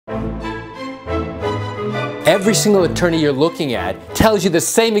Every single attorney you're looking at tells you the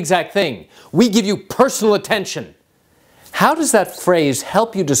same exact thing. We give you personal attention. How does that phrase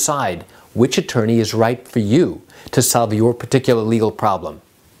help you decide which attorney is right for you to solve your particular legal problem?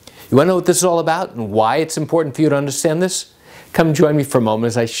 You want to know what this is all about and why it's important for you to understand this? Come join me for a moment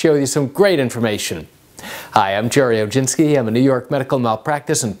as I share with you some great information. Hi, I'm Gerry Oginski. I'm a New York medical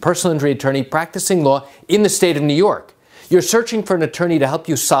malpractice and personal injury attorney practicing law in the state of New York. You're searching for an attorney to help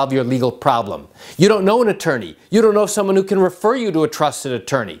you solve your legal problem. You don't know an attorney. You don't know someone who can refer you to a trusted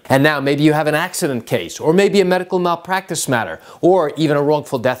attorney. And now maybe you have an accident case, or maybe a medical malpractice matter, or even a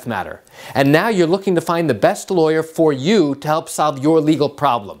wrongful death matter. And now you're looking to find the best lawyer for you to help solve your legal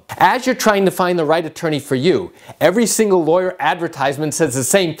problem. As you're trying to find the right attorney for you, every single lawyer advertisement says the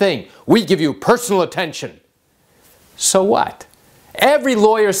same thing. We give you personal attention. So what? Every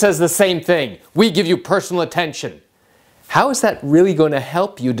lawyer says the same thing. We give you personal attention. How is that really going to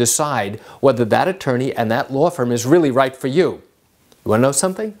help you decide whether that attorney and that law firm is really right for you? You want to know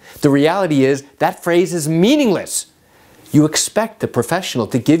something? The reality is that phrase is meaningless. You expect the professional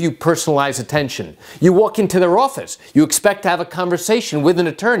to give you personalized attention. You walk into their office. You expect to have a conversation with an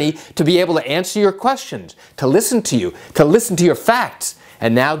attorney to be able to answer your questions, to listen to you, to listen to your facts,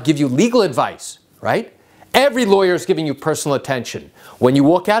 and now give you legal advice, right? Every lawyer is giving you personal attention. When you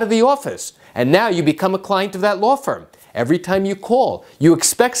walk out of the office, and now you become a client of that law firm, every time you call, you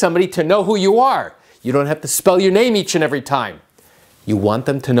expect somebody to know who you are. You don't have to spell your name each and every time. You want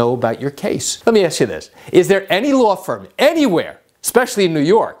them to know about your case. Let me ask you this. Is there any law firm anywhere, especially in New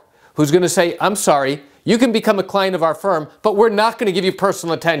York, who's going to say, I'm sorry, you can become a client of our firm, but we're not going to give you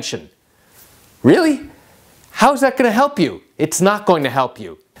personal attention? Really? How's that going to help you? It's not going to help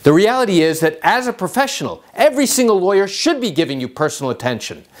you. The reality is that as a professional, every single lawyer should be giving you personal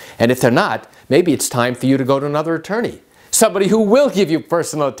attention. And if they're not, maybe it's time for you to go to another attorney. Somebody who will give you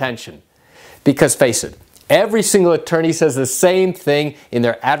personal attention. Because face it, every single attorney says the same thing in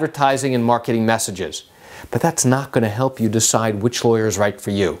their advertising and marketing messages. But that's not going to help you decide which lawyer is right for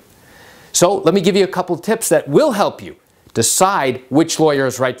you. So let me give you a couple of tips that will help you decide which lawyer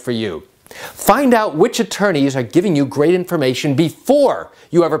is right for you. Find out which attorneys are giving you great information before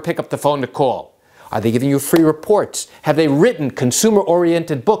you ever pick up the phone to call. Are they giving you free reports? Have they written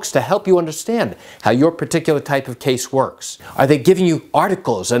consumer-oriented books to help you understand how your particular type of case works? Are they giving you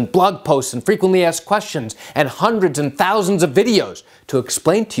articles and blog posts and frequently asked questions and hundreds and thousands of videos to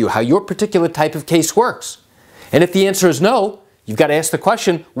explain to you how your particular type of case works? And if the answer is no, you've got to ask the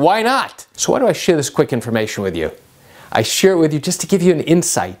question, why not? So why do I share this quick information with you? I share it with you just to give you an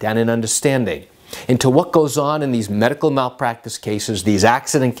insight and an understanding into what goes on in these medical malpractice cases, these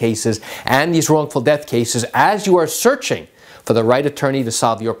accident cases, and these wrongful death cases as you are searching for the right attorney to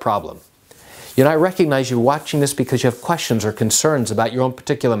solve your problem. You know, I recognize you're watching this because you have questions or concerns about your own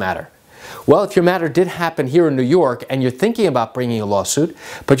particular matter. Well, if your matter did happen here in New York and you're thinking about bringing a lawsuit,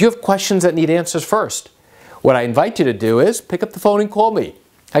 but you have questions that need answers first, what I invite you to do is pick up the phone and call me.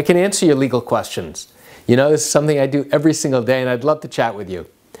 I can answer your legal questions. You know, this is something I do every single day, and I'd love to chat with you.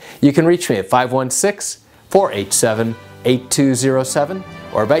 You can reach me at 516-487-8207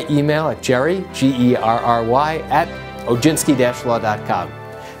 or by email at Gerry, G-E-R-R-Y, at oginski-law.com.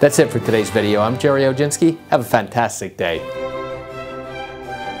 That's it for today's video. I'm Gerry Oginski. Have a fantastic day.